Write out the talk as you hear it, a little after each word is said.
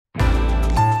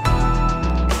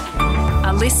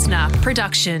listener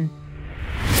production.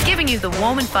 Giving you the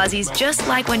warm and fuzzies just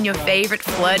like when your favourite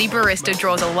flirty barista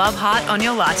draws a love heart on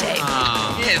your latte.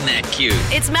 Oh, isn't that cute?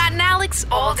 It's Matt and Alex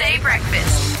All Day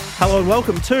Breakfast. Hello and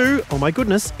welcome to, oh my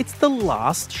goodness, it's the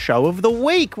last show of the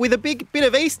week with a big bit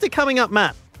of Easter coming up,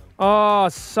 Matt. Oh,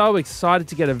 so excited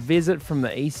to get a visit from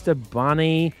the Easter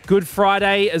Bunny. Good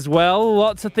Friday as well.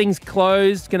 Lots of things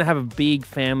closed. Going to have a big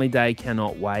family day.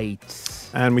 Cannot wait.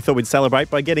 And we thought we'd celebrate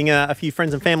by getting a few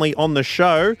friends and family on the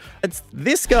show. It's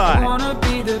this guy. Wanna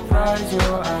be the prize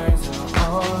your eyes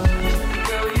are on.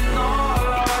 Girl, you know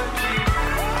I like you.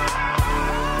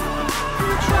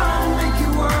 Try to make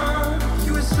it work.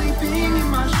 You were sleeping in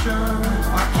my shirt.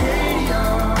 Arcadia.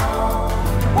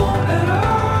 Won't let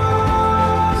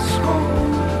us go.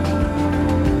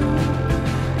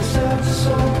 It's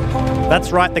so hard.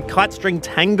 That's right, the Kite String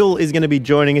Tangle is going to be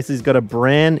joining us. He's got a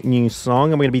brand new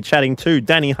song. I'm going to be chatting to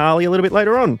Danny Harley a little bit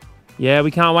later on. Yeah,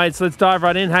 we can't wait. So let's dive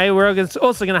right in. Hey, we're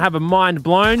also going to have a mind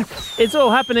blown. It's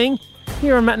all happening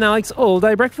here on Matt and Alex All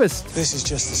Day Breakfast. This is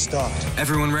just the start.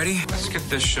 Everyone ready? Let's get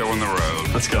this show on the road.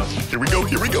 Let's go. Here we go.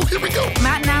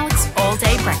 Matt and Alex All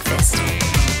Day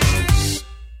Breakfast.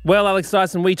 Well, Alex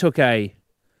Dyson, we took a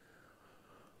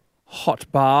hot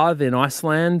bath in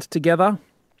Iceland together.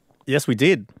 Yes, we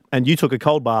did. And you took a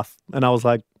cold bath. And I was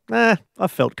like, I've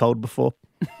felt cold before.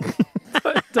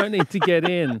 Don't need to get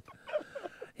in.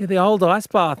 Yeah, the old ice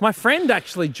bath. My friend,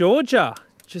 actually, Georgia,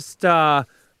 just bought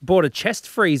a chest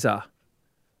freezer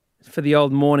for the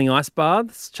old morning ice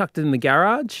baths, chucked it in the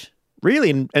garage.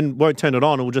 Really? And won't turn it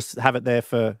on? Or we'll just have it there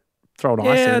for throwing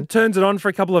ice Yeah, in? turns it on for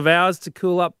a couple of hours to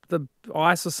cool up the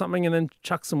ice or something and then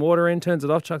chuck some water in, turns it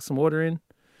off, chuck some water in.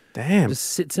 Damn. Just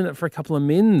sits in it for a couple of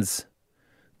mins.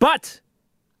 But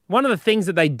one of the things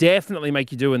that they definitely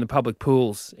make you do in the public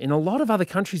pools in a lot of other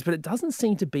countries, but it doesn't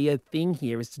seem to be a thing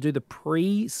here, is to do the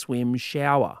pre-swim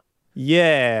shower.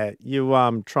 Yeah,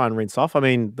 you try and rinse off. I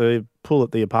mean, the pool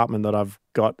at the apartment that I've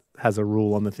got has a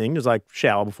rule on the thing. It's like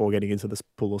shower before getting into this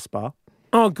pool or spa.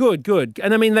 Oh, good.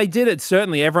 And I mean, they did it,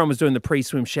 certainly. Everyone was doing the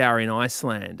pre-swim shower in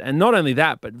Iceland. And not only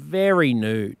that, but very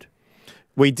nude.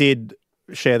 We did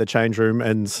share the change room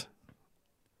and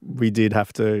we did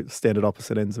have to stand at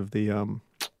opposite ends of the And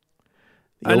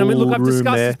I mean, look, I've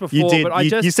discussed this before, you did.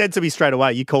 but You said to me straight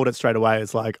away, you called it straight away.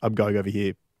 It's like, I'm going over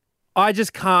here. I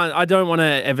just can't, I don't want to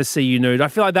ever see you nude. I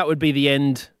feel like that would be the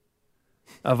end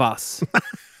of us.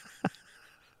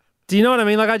 Do you know what I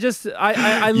mean? Like, I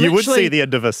literally... You would see the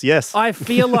end of us, yes. I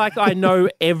feel like I know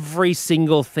every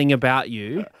single thing about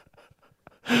you.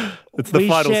 It's the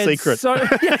final shared secret.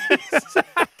 Yeah,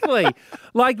 exactly.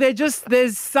 Like,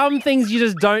 there's some things you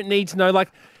just don't need to know.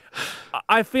 Like,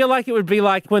 I feel like it would be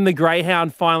like when the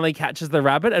greyhound finally catches the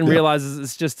rabbit and realizes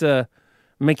it's just a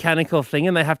mechanical thing,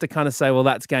 and they have to kind of say, well,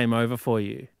 that's game over for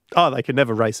you. Oh, they can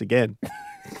never race again.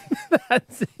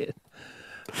 That's it.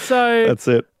 So That's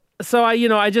it. So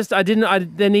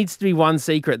there needs to be one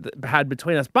secret that had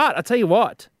between us. But I tell you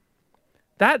what,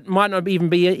 that might not even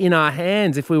be in our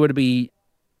hands if we were to be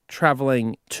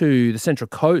traveling to the Central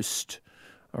Coast.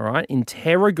 All right, in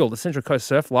Terrigal, the Central Coast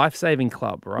Surf Lifesaving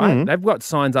Club, right? Mm-hmm. They've got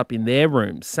signs up in their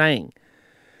rooms saying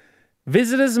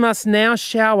visitors must now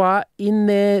shower in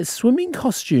their swimming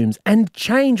costumes and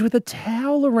change with a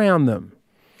towel around them.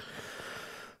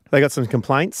 They got some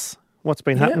complaints. What's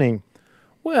been happening?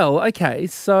 Well, okay,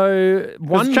 so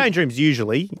one change rooms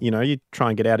usually, you try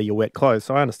and get out of your wet clothes.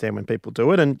 So I understand when people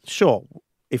do it. And sure,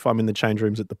 if I'm in the change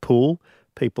rooms at the pool,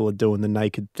 people are doing the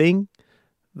naked thing.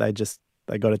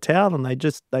 They got a towel and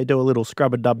they do a little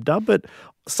scrub-a-dub-dub. But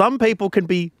some people can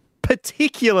be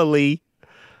particularly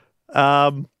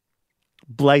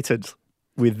blatant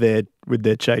with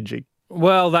their changing.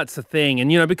 Well, that's the thing.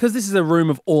 And, because this is a room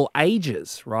of all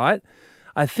ages, right?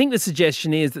 I think the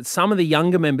suggestion is that some of the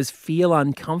younger members feel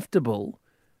uncomfortable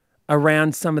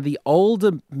around some of the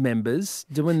older members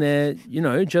doing their,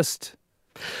 just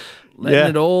letting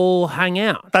it all hang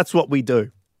out. That's what we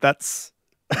do. That's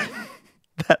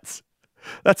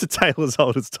a tale as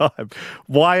old as time.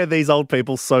 Why are these old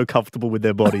people so comfortable with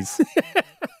their bodies?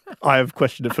 I have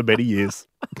questioned it for many years.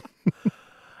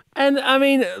 And, I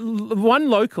mean, one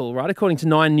local, right, according to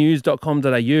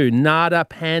 9news.com.au, Nada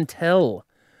Pantel,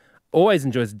 always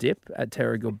enjoys a dip at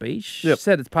Terrigal Beach. Yep. She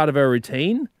said it's part of her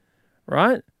routine,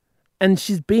 right? And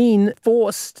she's been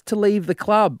forced to leave the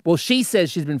club. Well, she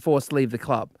says she's been forced to leave the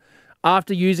club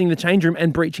after using the change room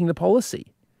and breaching the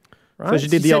policy. Right? So she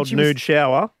did the old nude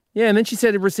shower. Yeah, and then she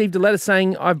said it received a letter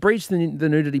saying, I've breached the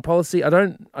nudity policy. I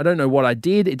don't know what I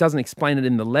did. It doesn't explain it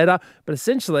in the letter. But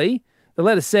essentially, the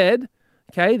letter said,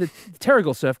 okay, the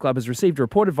Terrigal Surf Club has received a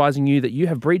report advising you that you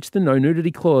have breached the no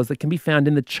nudity clause that can be found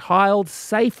in the child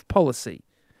safe policy.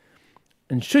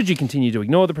 And should you continue to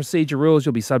ignore the procedure rules,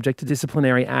 you'll be subject to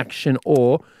disciplinary action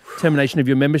or termination of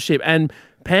your membership. And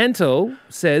Pantel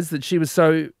says that she was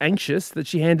so anxious that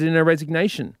she handed in her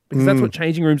resignation because that's what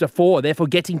changing rooms are for. They're for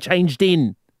getting changed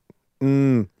in.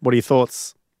 What are your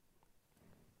thoughts?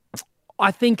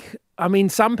 I mean,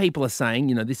 some people are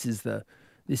saying, this is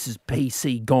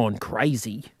PC gone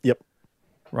crazy. Yep.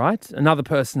 Right? Another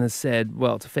person has said,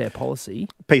 well, it's a fair policy.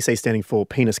 PC standing for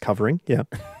penis covering. Yeah.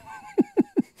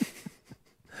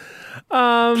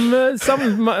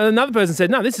 Another person said,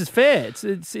 no, this is fair.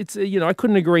 It's I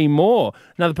couldn't agree more.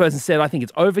 Another person said, I think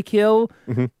it's overkill.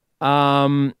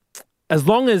 As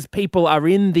long as people are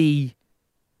in the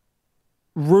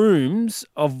rooms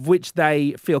of which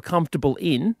they feel comfortable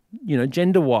in,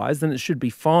 gender-wise, then it should be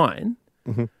fine.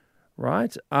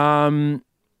 Right? And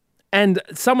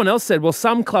someone else said, well,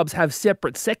 some clubs have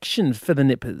separate sections for the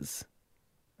nippers.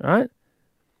 Right?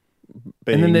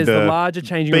 And then there's the larger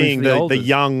changing rooms for the being olders. the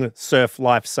young surf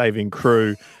life-saving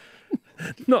crew.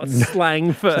 Not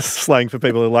slang for... Slang for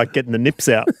people who like getting the nips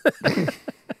out.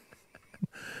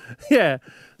 Yeah.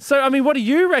 So, I mean, what do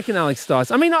you reckon, Alex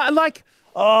Stice? I mean,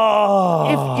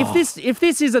 if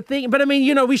this is a thing, but I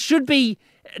mean, we should be...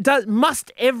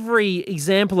 must every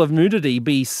example of nudity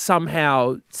be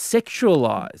somehow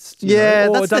sexualized? Yeah,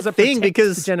 or that's does the it thing, protect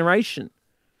because- the generation?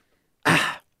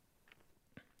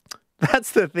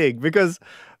 That's the thing, because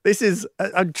this is,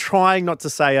 I'm trying not to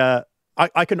say,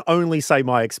 I can only say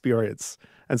my experience.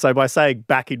 And so by saying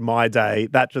back in my day,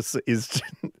 that just is,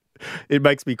 it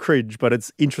makes me cringe, but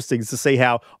it's interesting to see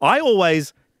how I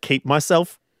always keep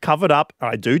myself covered up.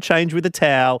 I do change with a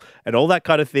towel and all that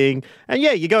kind of thing. And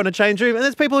yeah, you go in a change room and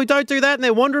there's people who don't do that and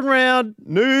they're wandering around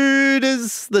nude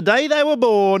as the day they were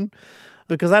born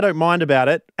because I don't mind about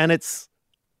it. And it's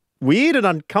weird and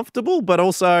uncomfortable, but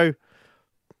also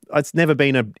it's never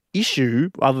been an issue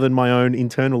other than my own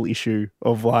internal issue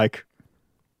of I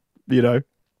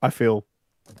feel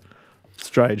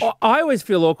strange. I always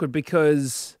feel awkward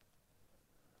because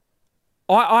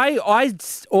I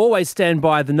always stand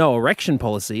by the no erection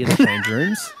policy in the change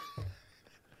rooms.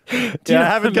 I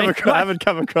haven't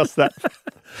come across that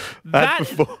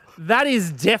before. That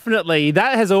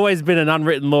has always been an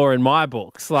unwritten law in my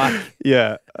books.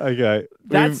 Yeah, okay.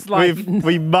 That's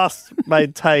we must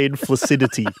maintain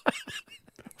flaccidity.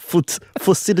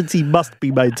 Flaccidity must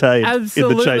be maintained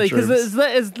absolutely, in the change because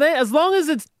rooms. as long as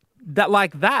it's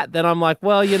that, then I'm like,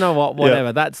 well, you know what,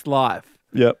 whatever, that's life.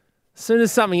 Yep. As soon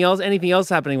as anything else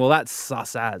happening, well, that's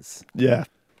sus as. Yeah.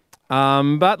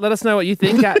 But let us know what you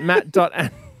think at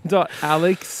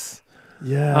matt.and.alex.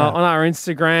 Yeah. On our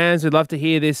Instagrams. We'd love to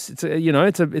hear this. It's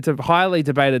a highly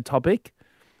debated topic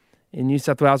in New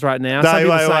South Wales right now. Some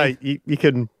people say- wait. You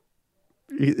can,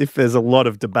 if there's a lot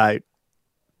of debate,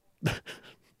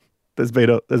 there's been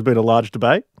a large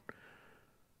debate.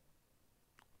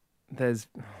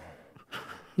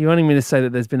 You wanting me to say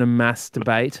that there's been a mass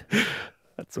debate?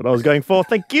 That's what I was going for.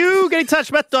 Thank you. Get in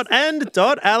touch,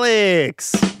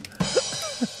 matt.and.alex.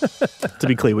 To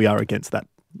be clear, we are against that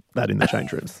in the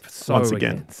change rooms. So once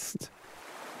again. Against.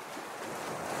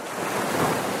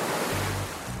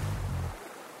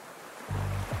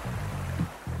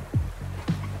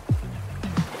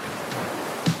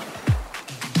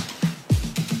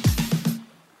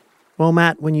 Well,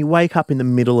 Matt, when you wake up in the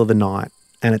middle of the night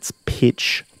and it's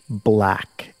pitch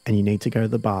black and you need to go to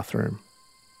the bathroom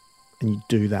and you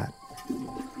do that,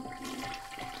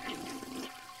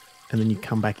 and then you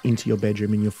come back into your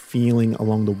bedroom and you're feeling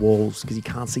along the walls because you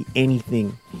can't see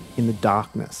anything in the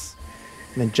darkness.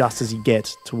 And then just as you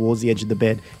get towards the edge of the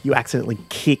bed, you accidentally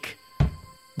kick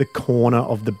the corner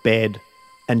of the bed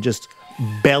and just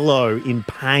bellow in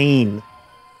pain.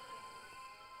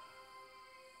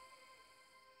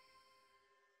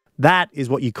 That is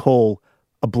what you call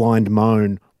a blind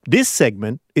moan. This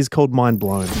segment is called Mind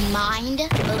Blown. Mind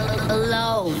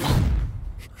blown.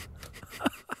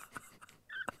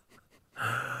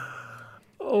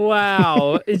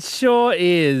 Wow, it sure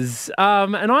is.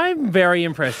 And I'm very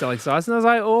impressed, Alex Dyson, as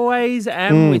I always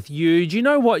am with you. Do you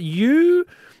know what? You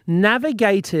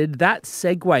navigated that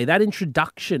segue, that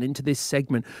introduction into this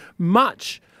segment,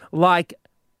 much like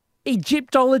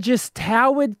Egyptologist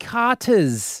Howard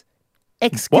Carter's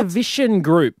excavation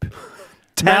group.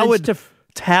 Howard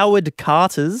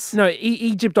Carter's? No,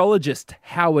 Egyptologist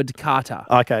Howard Carter.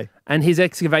 Okay. And his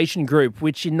excavation group,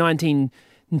 which in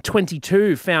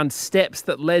 1922 found steps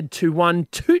that led to one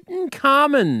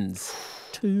Tutankhamun's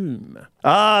tomb.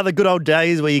 Ah, the good old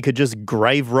days where you could just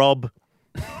grave rob.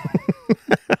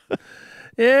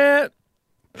 Yeah.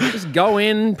 Just go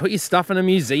in, put your stuff in a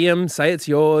museum, say it's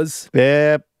yours.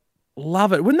 Yeah.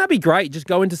 Love it. Wouldn't that be great? Just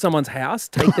go into someone's house,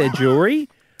 take their jewelry,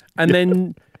 And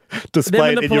then,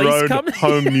 Display when it the in your police own come-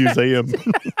 home museum.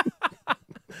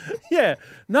 yeah,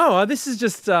 no, this is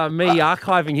just me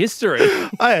archiving history.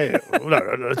 Hey, no,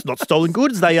 it's not stolen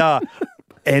goods. They are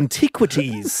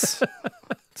antiquities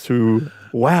to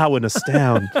wow and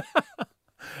astound.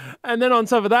 And then on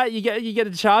top of that, you get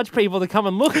to charge people to come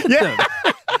and look at them.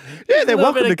 Yeah, they're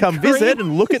little welcome bit to of come cream. visit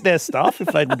and look at their stuff if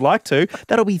they'd like to.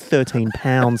 That'll be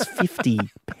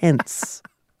 £13.50.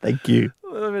 Thank you. A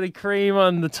little bit of cream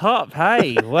on the top.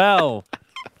 Hey, well,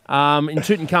 in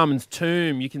Tutankhamun's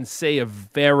tomb, you can see a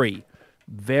very,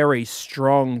 very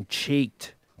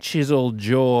strong-cheeked, chiseled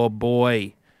jaw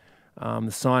boy,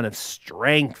 the sign of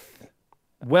strength,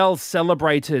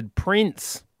 well-celebrated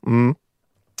prince.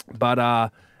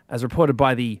 But as reported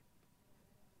by the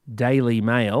Daily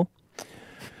Mail,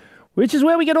 which is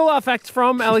where we get all our facts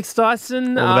from, Alex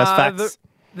Dyson. All the best facts.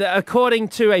 According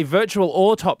to a virtual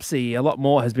autopsy, a lot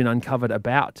more has been uncovered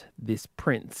about this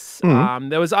prince.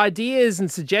 There was ideas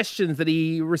and suggestions that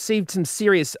he received some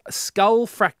serious skull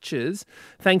fractures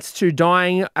thanks to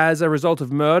dying as a result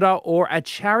of murder or a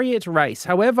chariot race.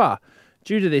 However,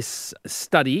 due to this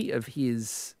study of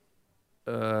his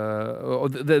or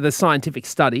the scientific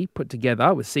study put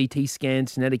together with CT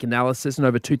scans, genetic analysis, and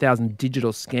over 2,000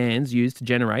 digital scans used to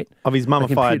generate Of his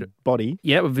mummified body.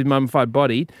 yeah, with his mummified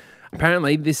body.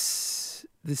 Apparently, this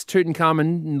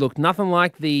Tutankhamun looked nothing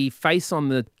like the face on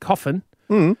the coffin,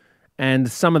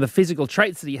 and some of the physical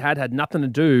traits that he had nothing to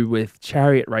do with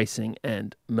chariot racing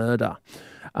and murder.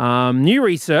 New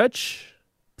research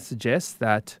suggests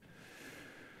that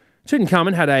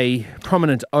Tutankhamun had a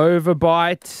prominent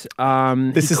overbite.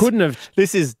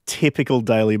 This is typical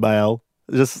Daily Mail.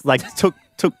 Just like took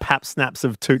pap snaps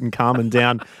of Tutankhamun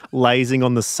down, lazing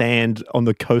on the sand on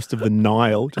the coast of the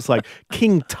Nile. Just like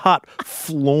King Tut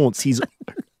flaunts his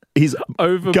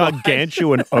Overbite.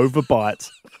 gargantuan overbite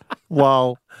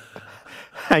while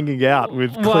hanging out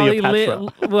with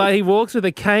Cleopatra. He walks with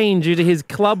a cane due to his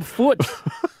club foot.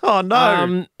 Oh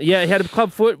no! He had a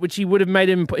club foot, which he would have made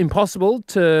him impossible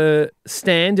to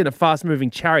stand in a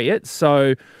fast-moving chariot.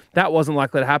 So that wasn't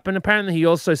likely to happen. Apparently, he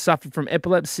also suffered from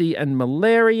epilepsy and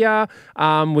malaria.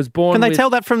 Was born. Can they with,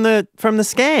 tell that from the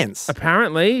scans?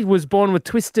 Apparently, was born with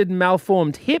twisted,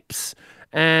 malformed hips,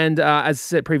 and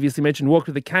as previously mentioned, walked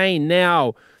with a cane.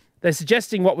 Now they're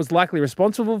suggesting what was likely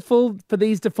responsible for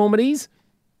these deformities.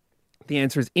 The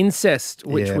answer is incest,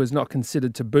 which was not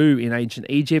considered taboo in ancient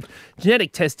Egypt.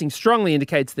 Genetic testing strongly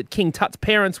indicates that King Tut's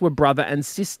parents were brother and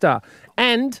sister.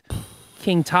 And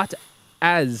King Tut,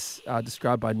 as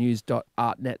described by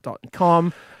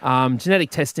news.artnet.com,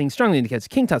 genetic testing strongly indicates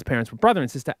King Tut's parents were brother and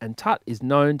sister, and Tut is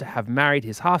known to have married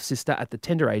his half-sister at the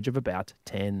tender age of about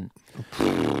 10.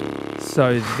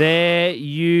 So there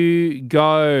you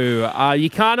go. You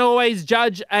can't always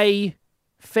judge a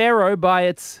pharaoh by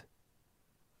its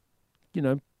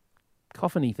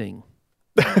coffin-y thing.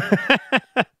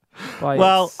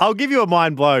 Well, I'll give you a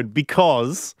mind blown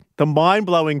because the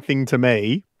mind-blowing thing to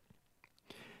me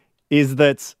is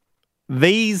that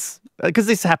because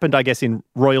this happened, I guess, in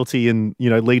royalty and,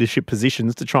 leadership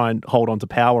positions to try and hold on to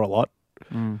power a lot.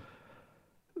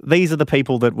 These are the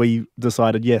people that we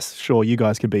decided, yes, sure, you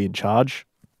guys can be in charge.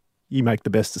 You make the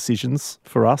best decisions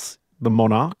for us, the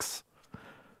monarchs.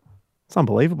 It's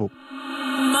unbelievable.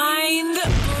 Mind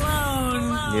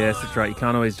blown. Yes, that's right. You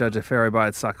can't always judge a pharaoh by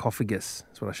its sarcophagus.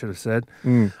 That's what I should have said.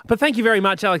 But thank you very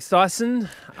much, Alex Dyson. These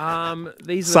are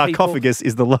the Sarcophagus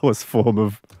is the lowest form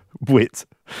of wit.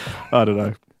 I don't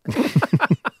know.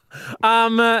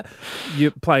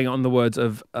 You're playing on the words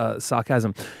of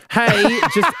sarcasm. Hey,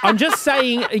 I'm just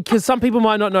saying, because some people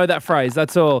might not know that phrase,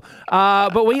 that's all.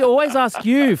 But we always ask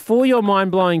you for your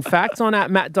mind-blowing facts on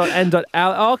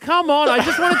 @matt.n.al. Oh, come on.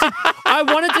 I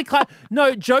wanted to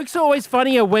no, jokes are always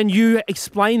funnier when you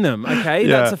explain them, okay?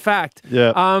 Yeah. That's a fact.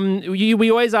 Yeah.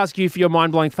 We always ask you for your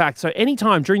mind-blowing facts. So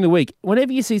anytime during the week,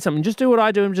 whenever you see something, just do what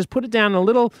I do and just put it down in a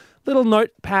little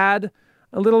notepad,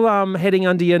 a little heading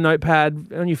under your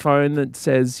notepad on your phone that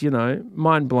says,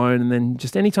 mind blown. And then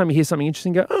just anytime you hear something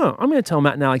interesting, go, oh, I'm going to tell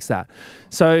Matt and Alex that.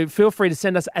 So feel free to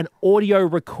send us an audio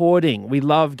recording. We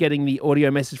love getting the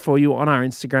audio message for you on our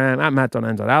Instagram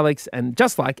 @matt.n.alex. And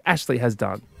just like Ashley has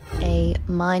done. A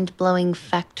mind-blowing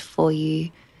fact for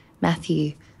you,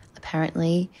 Matthew.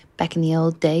 Apparently, back in the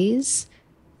old days,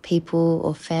 people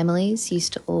or families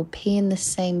used to all pee in the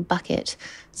same bucket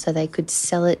so they could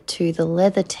sell it to the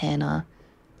leather tanner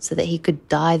so that he could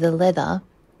dye the leather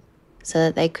so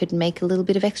that they could make a little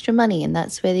bit of extra money. And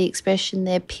that's where the expression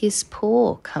 "they're piss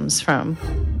poor" comes from.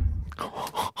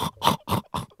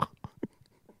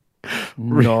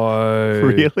 No.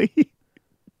 Really?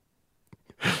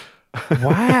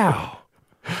 Wow.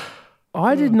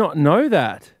 I did not know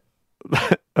that.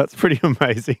 That's pretty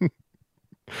amazing.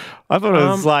 I thought it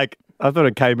was I thought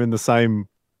it came in the same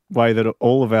way that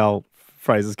all of our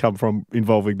phrases come from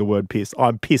involving the word piss.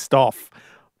 I'm pissed off.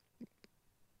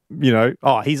 You know,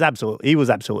 he was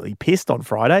absolutely pissed on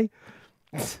Friday.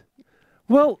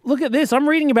 Well, look at this. I'm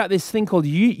reading about this thing called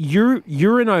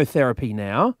urinotherapy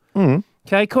now.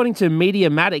 Okay, according to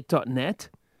Mediamatic.net.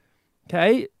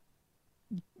 Okay,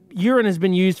 urine has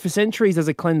been used for centuries as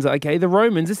a cleanser. Okay, the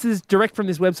Romans, this is direct from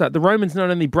this website, the Romans not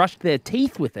only brushed their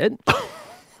teeth with it,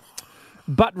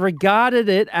 but regarded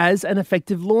it as an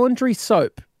effective laundry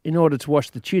soap. In order to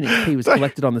wash the tunic, pee was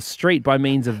collected on the street by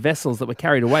means of vessels that were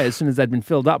carried away as soon as they'd been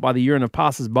filled up by the urine of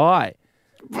passers-by.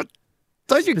 But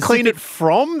don't you clean it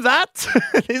from that?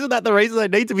 Isn't that the reason they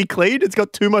need to be cleaned? It's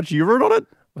got too much urine on it?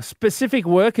 Specific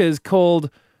workers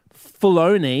called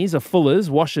fullones, or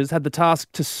fullers, washers, had the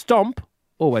task to stomp,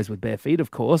 always with bare feet, of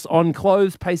course, on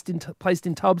clothes placed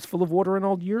in tubs full of water and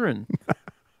old urine.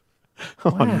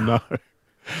 Oh, no.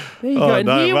 There you go. And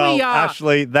no. here Well, we are.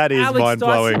 Ashley, that is Alex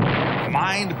mind-blowing. Dyson.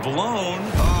 Mind blown.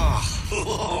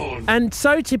 Oh, And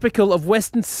so typical of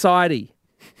Western society.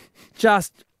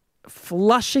 Just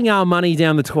flushing our money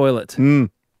down the toilet.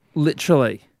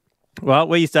 Literally. Well,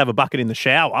 we used to have a bucket in the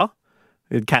shower.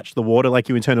 You'd catch the water, like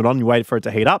you would turn it on, you wait for it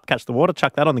to heat up, catch the water,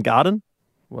 chuck that on the garden.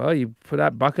 Well, you put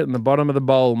that bucket in the bottom of the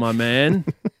bowl, my man.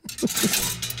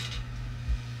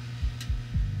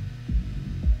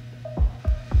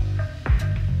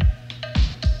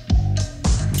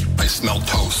 I smell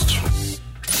toast.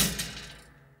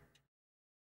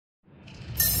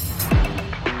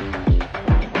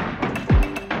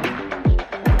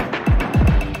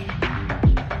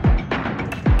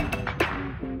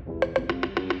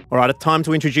 All right, it's time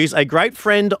to introduce a great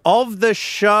friend of the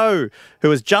show who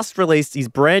has just released his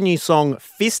brand new song,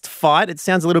 Fist Fight. It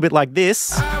sounds a little bit like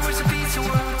this. I was a piece of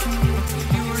work,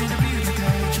 you were in a beauty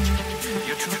pageant.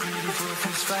 You're too pretty for a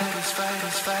fist fight.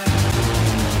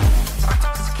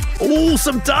 Ooh,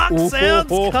 some dark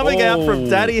sounds coming out from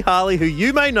Danny Harley, who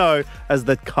you may know as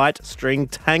the Kite String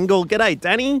Tangle. G'day,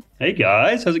 Danny. Hey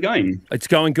guys, how's it going? It's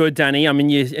going good, Danny. I'm in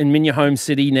your home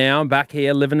city now. I'm back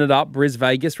here, living it up.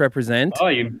 Vegas represent. Oh,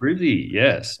 you're in Brizzy,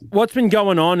 yes. What's been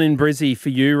going on in Brizzy for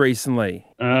you recently?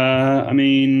 I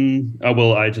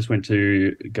just went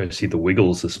to go see the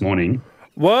Wiggles this morning.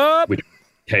 What? Which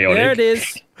chaotic. There it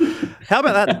is. How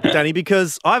about that, Danny?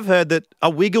 Because I've heard that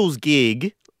a Wiggles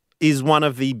gig is one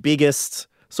of the biggest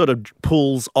sort of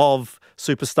pools of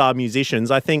superstar musicians.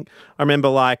 I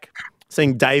remember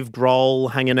seeing Dave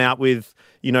Grohl hanging out with,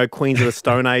 Queens of the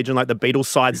Stone Age and the Beatles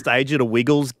side stage at a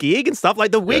Wiggles gig and stuff.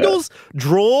 The Wiggles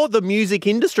draw the music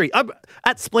industry.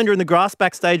 At Splendor in the Grass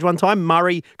backstage one time,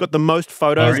 Murray got the most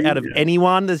photos out of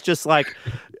anyone. There's just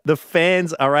the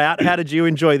fans are out. How did you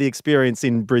enjoy the experience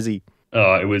in Brizzy?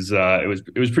 Oh, it was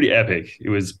pretty epic. It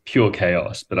was pure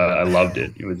chaos, but I loved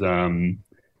it. It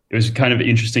was kind of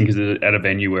interesting because it was at a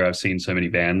venue where I've seen so many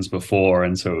bands before,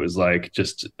 and so it was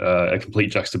just a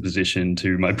complete juxtaposition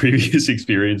to my previous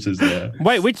experiences there.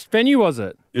 Wait, which venue was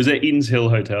it? It was at Eden's Hill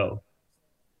Hotel.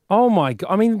 Oh my God!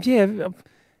 I mean, yeah,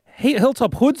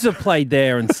 Hilltop Hoods have played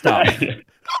there and stuff.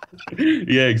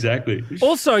 Yeah, exactly.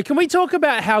 Also, can we talk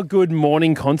about how good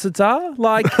morning concerts are?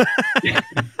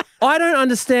 I don't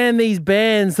understand these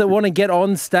bands that want to get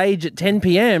on stage at 10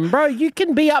 p.m. Bro, you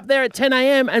can be up there at 10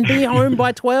 a.m. and be home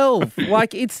by 12.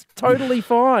 It's totally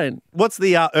fine. What's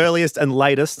the earliest and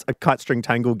latest a Kite String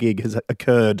Tangle gig has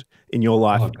occurred in your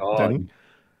life, Danny?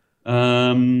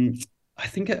 I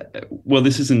think,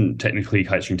 this isn't technically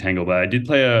Kite String Tangle, but I did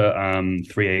play a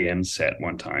 3 a.m. set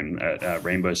one time at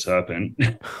Rainbow Serpent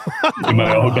in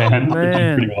my old band.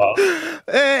 Man. Pretty wild.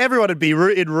 Everyone would be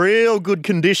in real good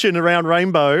condition around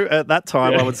Rainbow at that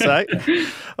time, I would say.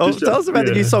 Tell us about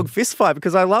the new song Fist Fight,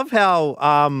 because I love how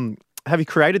have you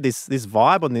created this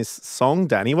vibe on this song,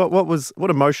 Danny? What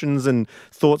emotions and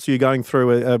thoughts were you going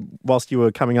through whilst you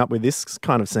were coming up with this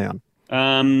kind of sound?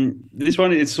 This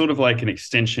one is sort of like an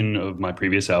extension of my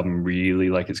previous album, really.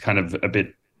 It's kind of a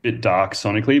bit dark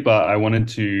sonically, but I wanted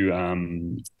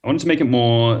to make it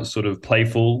more sort of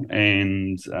playful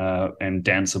and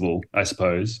danceable, I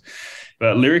suppose.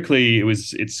 But lyrically,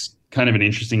 it's kind of an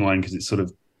interesting one because it's sort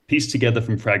of pieced together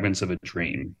from fragments of a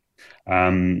dream.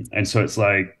 And so it's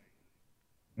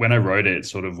when I wrote it, it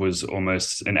sort of was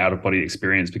almost an out-of-body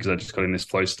experience because I just got in this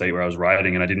flow state where I was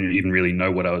writing and I didn't even really know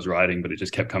what I was writing, but it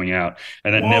just kept coming out.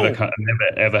 And that never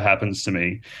ever happens to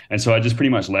me. And so I just pretty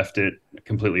much left it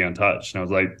completely untouched. And I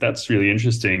was like, that's really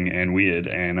interesting and weird.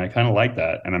 And I kind of like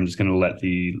that. And I'm just going to let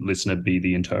the listener be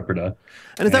the interpreter.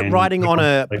 And is that writing on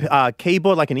a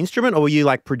keyboard, like an instrument, or were you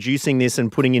producing this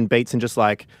and putting in beats and just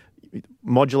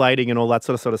modulating and all that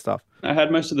sort of stuff? I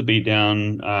had most of the beat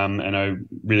down, and I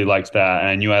really liked that. And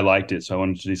I knew I liked it, so I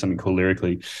wanted to do something cool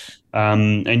lyrically.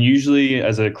 And usually,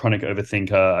 as a chronic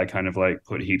overthinker, I kind of like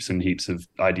put heaps and heaps of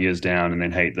ideas down, and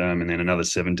then hate them, and then another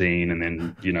 17, and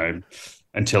then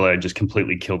until I just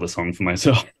completely kill the song for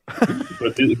myself.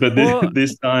 but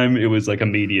this time it was like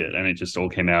immediate, and it just all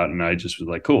came out, and I just was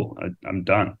like, cool, I'm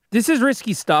done. This is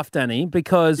risky stuff, Danny,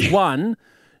 because one,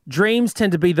 dreams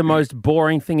tend to be the most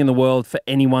boring thing in the world for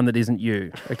anyone that isn't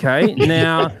you, okay?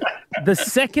 Now, the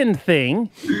second thing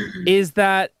is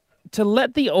that to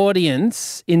let the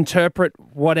audience interpret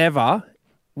whatever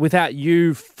without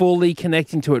you fully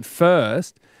connecting to it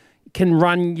first can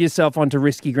run yourself onto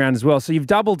risky ground as well. So you've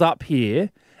doubled up here.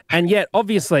 And yet,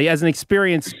 obviously, as an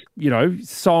experienced,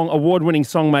 award-winning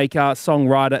songmaker,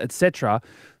 songwriter, etc.,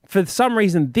 for some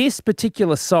reason, this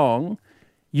particular song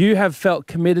you have felt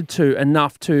committed to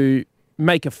enough to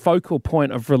make a focal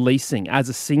point of releasing as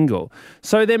a single.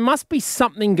 So there must be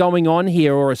something going on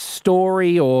here, or a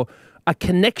story, or a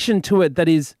connection to it that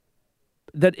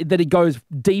it goes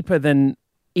deeper than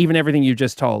even everything you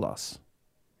just told us.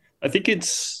 I think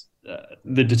it's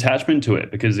the detachment to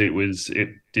it, because it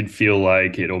did feel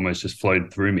like it almost just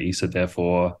flowed through me. So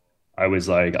therefore, I was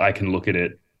like, I can look at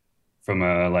it from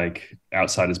a like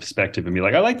outsider's perspective and be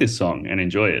like, I like this song and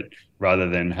enjoy it, rather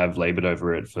than have labored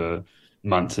over it for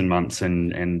months and months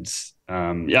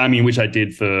which I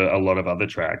did for a lot of other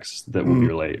tracks that will be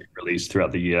released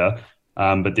throughout the year.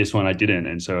 But this one I didn't.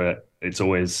 And so it's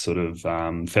always sort of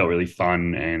felt really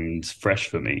fun and fresh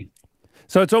for me.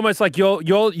 So it's almost like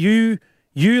you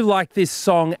like this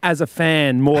song as a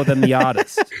fan more than the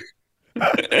artist.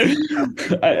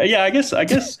 I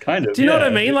guess kind of. Do you know what I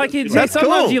mean? Like, sometimes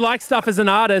cool. You like stuff as an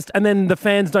artist, and then the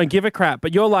fans don't give a crap.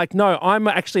 But you're like, no, I'm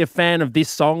actually a fan of this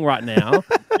song right now.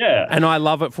 Yeah, and I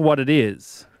love it for what it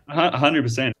is.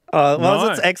 100%.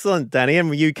 That's excellent, Danny.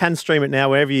 And you can stream it now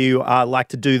wherever you like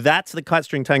to do that. So the Kite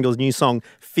String Tangle's new song,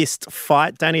 Fist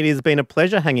Fight. Danny, it has been a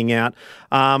pleasure hanging out.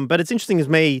 But it's interesting as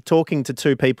me talking to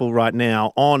two people right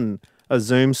now on a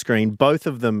Zoom screen, both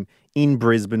of them in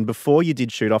Brisbane before you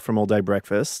did shoot off from All Day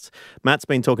Breakfast. Matt's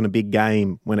been talking a big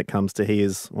game when it comes to, he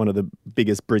is one of the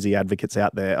biggest Brizzy advocates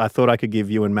out there. I thought I could give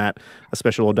you and Matt a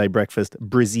special All Day Breakfast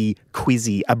Brizzy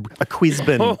quizzy, a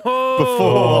quizbin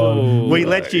before we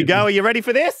let you go. Are you ready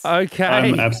for this? Okay.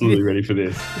 I'm absolutely ready for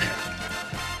this.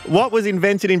 What was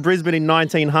invented in Brisbane in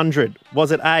 1900?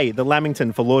 Was it A, the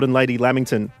Lamington for Lord and Lady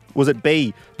Lamington? Was it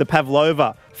B, the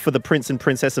Pavlova for the Prince and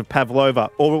Princess of Pavlova?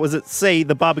 Or was it C,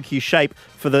 the barbecue shape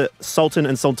for the Sultan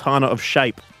and Sultana of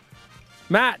Shape?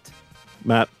 Matt.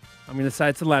 I'm going to say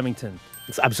it's a Lamington.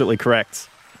 It's absolutely correct.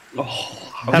 Oh,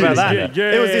 how about that?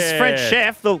 Yeah. It was this French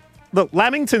chef. The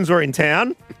Lamingtons were in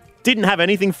town. Didn't have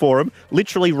anything for him.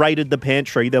 Literally raided the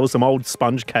pantry. There was some old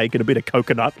sponge cake and a bit of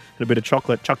coconut and a bit of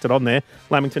chocolate. Chucked it on there.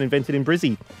 Lamington invented in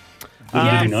Brizzy.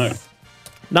 Did you know?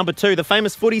 Number 2, the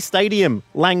famous footy stadium,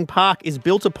 Lang Park, is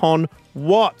built upon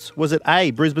what? Was it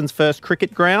A, Brisbane's first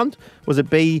cricket ground? Was it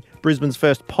B, Brisbane's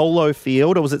first polo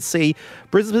field? Or was it C,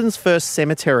 Brisbane's first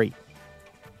cemetery?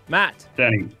 Matt.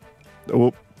 Danny.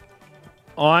 Oh.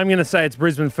 I'm going to say it's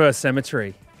Brisbane's first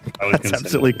cemetery. That's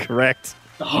absolutely correct.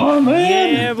 Oh,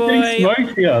 man. Yeah,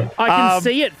 boy. Here. I can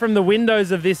see it from the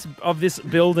windows of this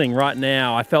building right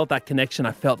now. I felt that connection.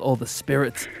 I felt all the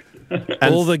spirits.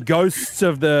 All the ghosts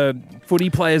of the footy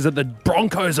players that the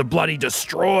Broncos are bloody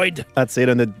destroyed. That's it.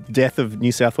 And the death of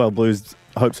New South Wales Blues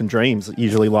hopes and dreams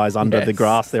usually lies under the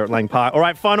grass there at Lang Park. All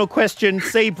right, final question.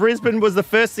 C, Brisbane was the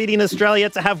first city in Australia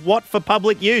to have what for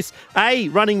public use? A,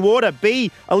 running water.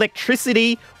 B,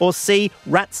 electricity. Or C,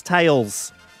 rat's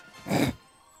tails?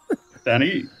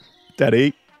 Danny.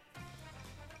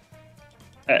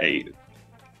 A.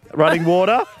 Running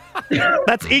water?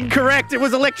 That's incorrect. It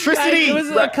was electricity. It was,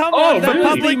 come on, for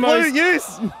public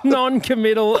use.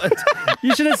 Non-committal.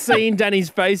 You should have seen Danny's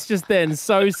face just then,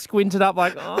 so squinted up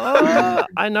like, oh,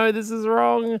 I know this is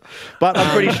wrong. But I'm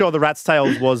pretty sure the rat's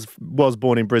tails was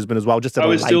born in Brisbane as well, just at a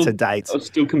later date. I was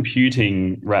still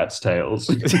computing rat's tails.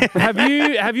 Have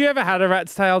you ever had a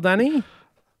rat's tail, Danny?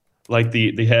 Like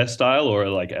the hairstyle, or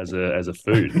like as a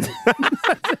food?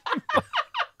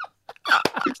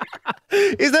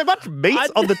 Is there much meat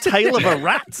on the tail of a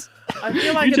rat? I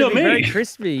feel like it'd be very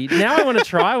crispy. Now I want to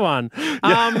try one.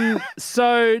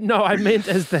 So, no, I meant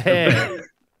as the hair.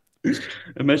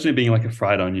 Imagine it being like a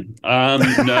fried onion. No,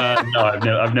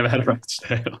 I've never had a rat's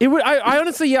tail. It would. I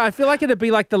honestly, I feel like it'd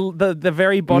be like the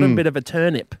very bottom bit of a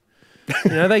turnip.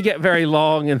 You know, they get very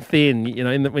long and thin. You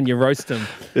know, when you roast them.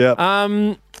 Yeah.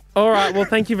 All right. Well,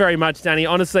 thank you very much, Danny.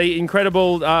 Honestly,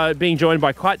 incredible being joined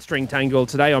by Kite String Tangle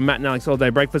today on Matt and Alex All Day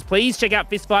Breakfast. Please check out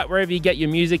Fist Fight wherever you get your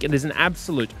music. It is an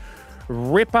absolute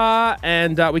ripper,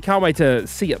 and we can't wait to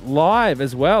see it live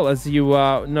as well as you,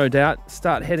 no doubt,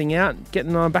 start heading out,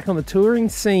 getting back on the touring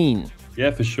scene.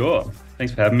 Yeah, for sure.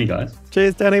 Thanks for having me, guys.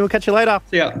 Cheers, Danny. We'll catch you later.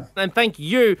 See ya. And thank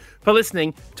you for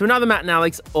listening to another Matt and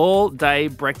Alex All Day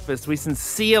Breakfast. We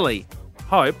sincerely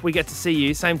hope we get to see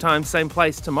you same time, same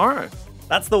place tomorrow.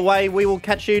 That's the way we will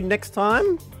catch you next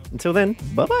time. Until then,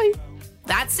 bye-bye.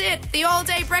 That's it. The All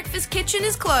Day Breakfast Kitchen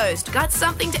is closed. Got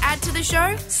something to add to the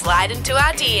show? Slide into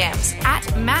our DMs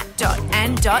at matt.and.alex.